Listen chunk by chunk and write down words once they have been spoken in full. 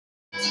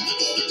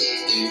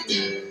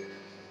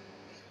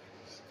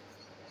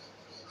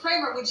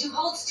Kramer, would you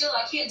hold still?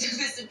 I can't do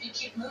this if you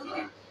keep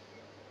moving.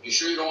 You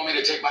sure you don't want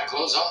me to take my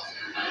clothes off?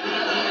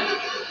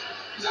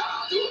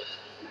 I'll do it.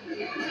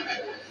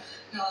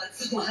 No,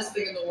 that's the last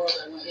thing in the world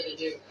I want you to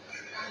do.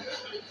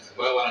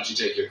 Well, why don't you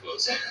take your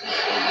clothes off? I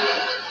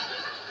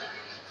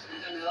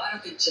don't know. I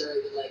don't think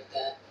Jerry would like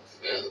that.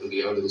 Well, it'll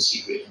be our little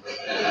secret.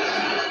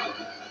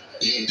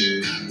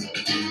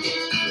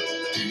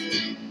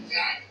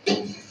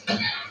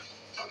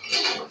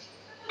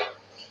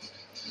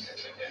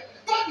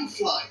 Button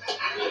fly.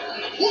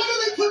 Why do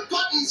they put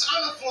buttons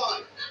on a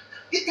fly?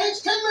 It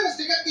takes 10 minutes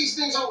to get these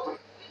things open.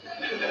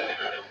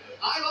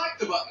 I like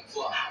the button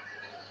fly.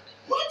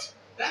 What?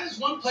 That is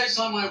one place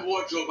on my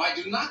wardrobe I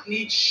do not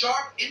need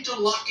sharp,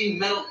 interlocking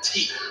metal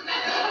teeth.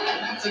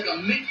 It's like a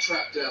mink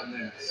trap down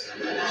there.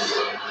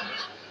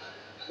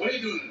 What are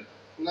you doing today?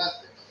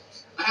 Nothing.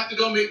 I have to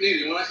go meet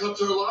Needy. When I come up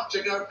to her loft,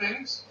 check out her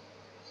paintings?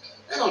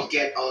 I don't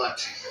get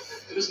art.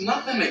 There's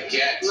nothing to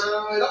get.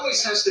 No, it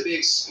always has to be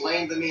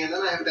explained to me, and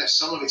then I have to have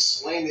someone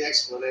explain the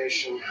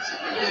explanation.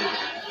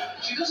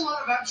 She does a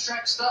lot of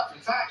abstract stuff.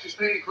 In fact, she's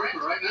painting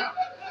Kramer right now.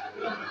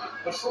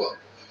 What for?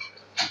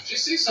 She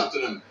sees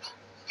something in him.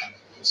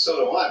 So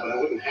do I, but I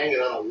wouldn't hang it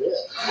on a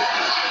wall.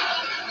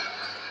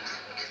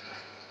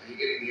 Are you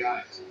getting the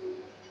eyes?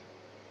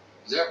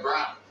 They're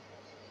brown.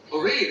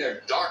 Well, really,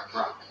 they're dark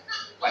brown.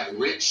 Like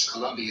rich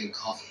Colombian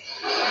coffee.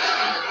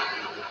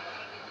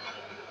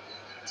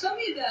 Tell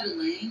me about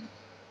Elaine.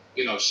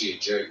 You know, she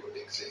and Jerry were a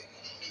big thing.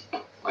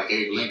 Like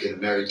Abe Lincoln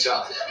and Mary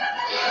Todd.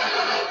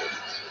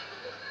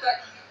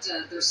 But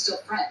they're still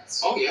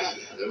friends. Oh, yeah,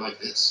 they're like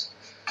this.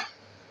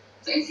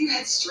 Don't you think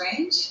that's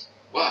strange?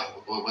 Why?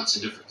 Well, what's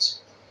the difference?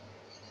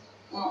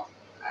 Well,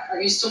 are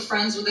you still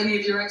friends with any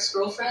of your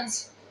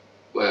ex-girlfriends?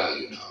 Well,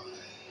 you know,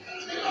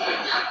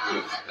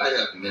 I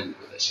have many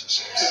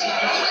relationships.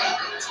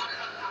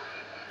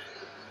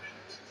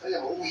 I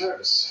am a little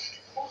nervous.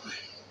 Why?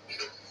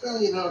 Well,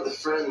 you know, the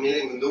friend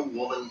meeting the new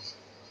woman.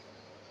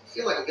 I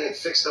feel like I'm getting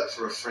fixed up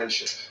for a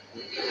friendship. I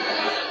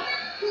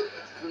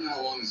don't know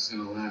how long this is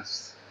going to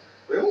last.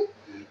 Really?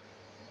 Yeah.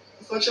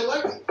 I thought you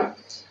liked it.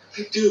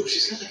 I do.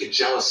 She's got like a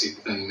jealousy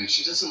thing. I mean,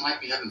 she doesn't like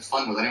me having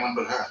fun with anyone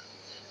but her.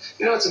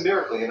 You know, it's a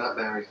miracle you're not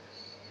married.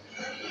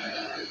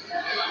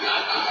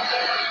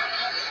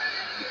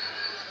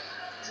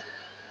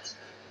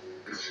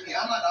 Hey,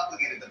 I'm not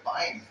obligated to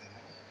buy anything.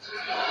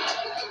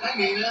 Hi,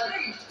 Nina.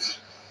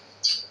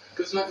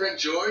 This is my friend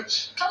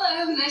George.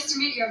 Hello, nice to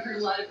meet you. I've heard a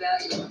lot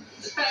about you. Hey,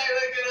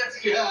 look at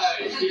this guy.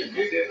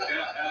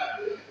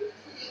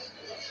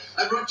 I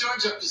brought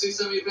George up to see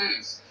some of your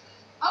paintings.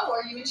 Oh,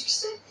 are you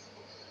interested?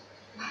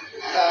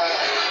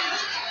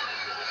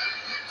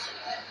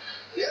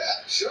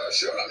 Yeah, sure,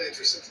 I'm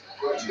interested.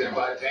 George, you gonna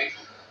buy a paint?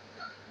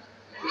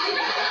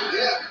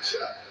 Yeah,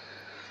 sure.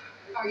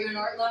 Are you an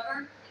art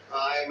lover?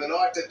 I'm an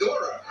art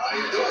adorer. I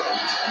adore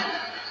art.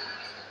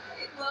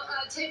 Well,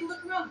 take a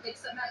look around. Pick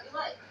something out you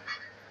like.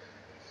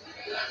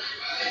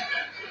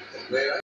 May I?